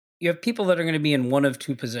you have people that are going to be in one of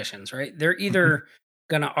two positions, right? They're Mhm. either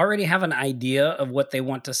going to already have an idea of what they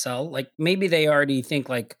want to sell. Like maybe they already think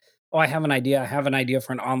like, oh, I have an idea. I have an idea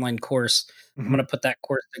for an online course. I'm going Mhm. to put that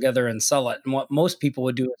course together and sell it. And what most people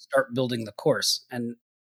would do is start building the course. And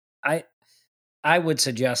I I would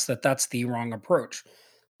suggest that that's the wrong approach.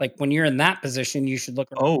 Like when you're in that position, you should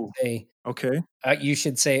look around Oh, and say, okay. you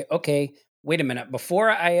should say, okay, wait a minute. Before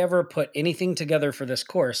I ever put anything together for this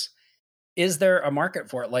course, is there a market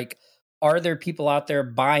for it? Like, are there people out there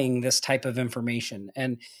buying this type of information?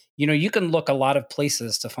 And, you can look a lot of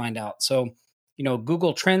places to find out. So,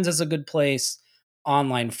 Google Trends is a good place,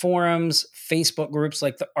 online forums, Facebook groups.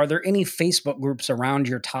 Like, are there any Facebook groups around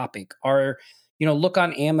your topic? Look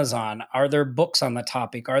on Amazon. Are there books on the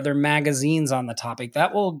topic? Are there magazines on the topic?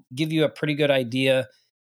 That will give you a pretty good idea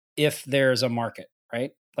if there's a market,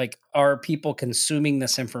 right? Like, are people consuming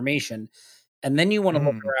this information? And then you want to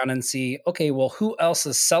look Mm. around and see, okay, well, who else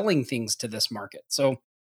is selling things to this market? So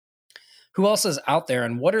who else is out there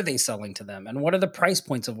and what are they selling to them? And what are the price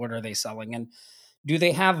points of what are they selling? And do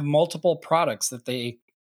they have multiple products that they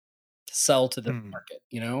sell to this Mm. market,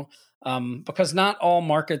 because not all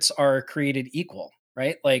markets are created equal,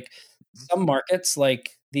 right? Like Mhm. some markets,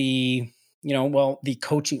 like the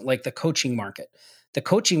coaching market. The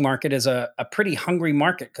coaching market is a pretty hungry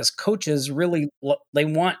market because coaches really they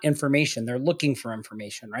want information. They're looking for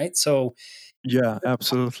information, right? So Yeah,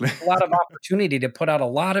 absolutely. a lot of opportunity to put out a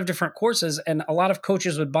lot of different courses, and a lot of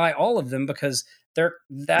coaches would buy all of them because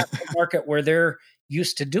that's the market where they're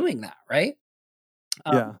used to doing that, right?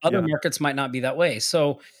 Yeah, Other yeah. markets might not be that way.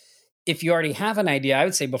 So if you already have an idea, I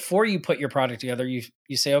would say before you put your product together, you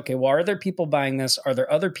say, okay, well, are there people buying this? Are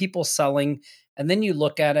there other people selling? And then you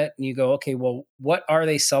look at it and you go, okay, well, what are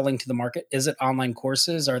they selling to the market? Is it online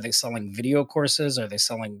courses? Are they selling video courses? Are they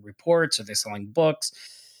selling reports? Are they selling books?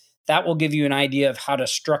 That will give you an idea of how to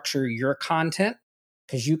structure your content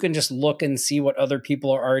because you can just look and see what other people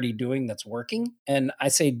are already doing that's working. And I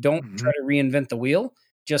say, don't Mhm. try to reinvent the wheel.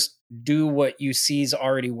 Just do what you see is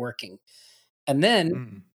already working. And then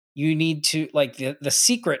Mm. you need to like the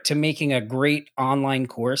secret to making a great online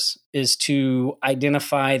course is to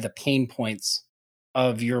identify the pain points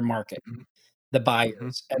of your market, Mhm. the Mhm.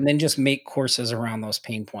 buyers, and then just make courses around those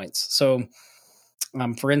pain points. So,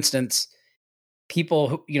 for instance, people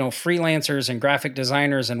who, freelancers and graphic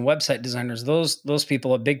designers and website designers, those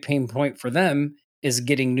people, a big pain point for them is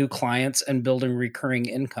getting new clients and building recurring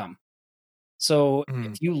income. So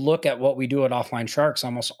Mm. if you look at what we do at Offline Sharks,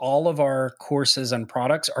 almost all of our courses and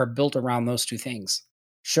products are built around those two things,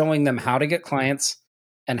 showing them how to get clients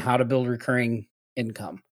and how to build recurring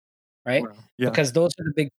income, right? Well, yeah. Because those are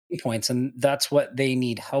the big pain points and that's what they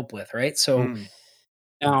need help with, right? So Mm.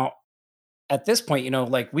 now at this point,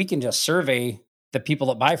 like we can just survey the people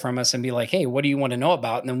that buy from us and be like, hey, what do you want to know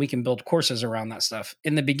about? And then we can build courses around that stuff.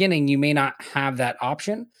 In the beginning, you may not have that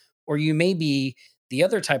option, or you may be the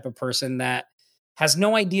other type of person that has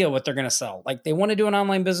no idea what they're going to sell. Like they want to do an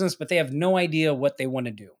online business, but they have no idea what they want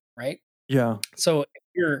to do. Right. Yeah. So if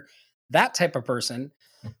you're that type of person,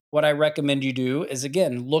 what I recommend you do is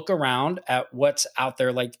again, look around at what's out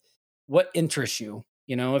there, like what interests you.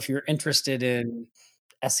 If you're interested in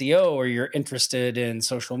SEO or you're interested in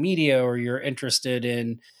social media or you're interested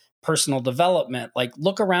in personal development, like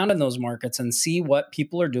look around in those markets and see what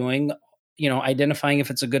people are doing, identifying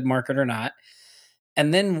if it's a good market or not.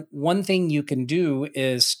 And then one thing you can do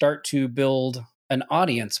is start to build an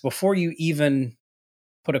audience before you even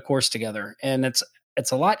put a course together. And it's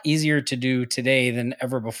a lot easier to do today than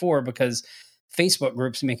ever before because Facebook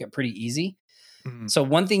groups make it pretty easy. Mm. So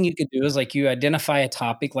one thing you could do is like you identify a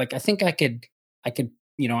topic. Like I think I could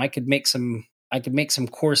make some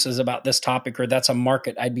courses about this topic, or that's a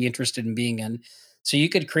market I'd be interested in being in. So you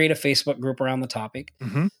could create a Facebook group around the topic,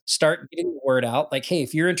 Mhm. start getting the word out. Like, hey,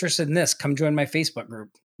 if you're interested in this, come join my Facebook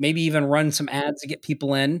group. Maybe even run some ads to get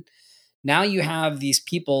people in. Now you have these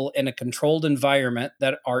people in a controlled environment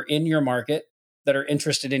that are in your market that are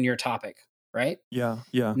interested in your topic, right? Yeah,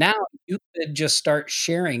 yeah. Now you could just start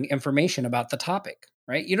sharing information about the topic,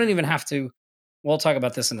 right? You don't even have to. We'll talk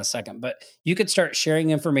about this in a second, but you could start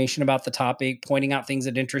sharing information about the topic, pointing out things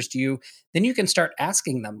that interest you. Then you can start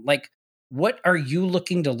asking them, like, what are you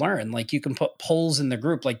looking to learn? Like, you can put polls in the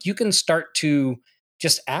group. Like, you can start to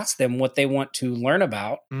just ask them what they want to learn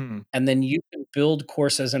about. Mm. And then you can build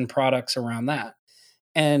courses and products around that.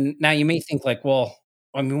 And now you may think, like, well,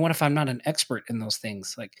 I mean, what if I'm not an expert in those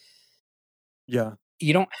things? Like, Yeah.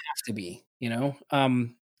 you don't have to be,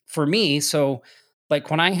 for me, so, like,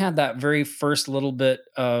 when I had that very first little bit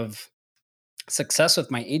of success with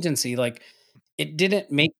my agency, like, it didn't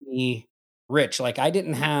make me rich. Like I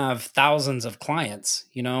didn't have thousands of clients,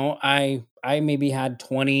 I maybe had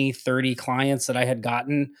 20, 30 clients that I had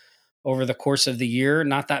gotten over the course of the year,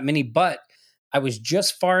 not that many, but I was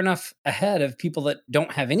just far enough ahead of people that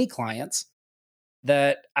don't have any clients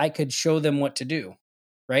that I could show them what to do.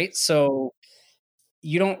 Right. So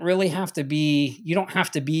you don't have to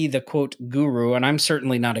be the quote guru. And I'm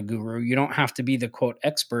certainly not a guru. You don't have to be the quote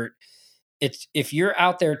expert. It's if you're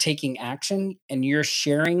out there taking action and you're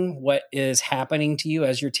sharing what is happening to you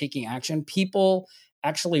as you're taking action, people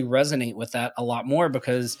actually resonate with that a lot more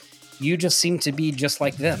because you just seem to be just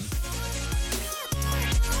like them.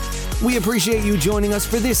 We appreciate you joining us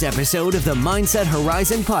for this episode of the Mindset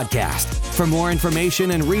Horizon podcast. For more information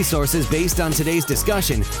and resources based on today's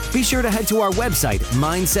discussion, be sure to head to our website,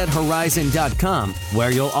 mindsethorizon.com, where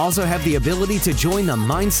you'll also have the ability to join the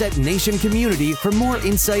Mindset Nation community for more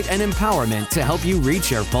insight and empowerment to help you reach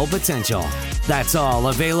your full potential. That's all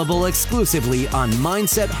available exclusively on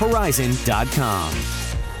mindsethorizon.com.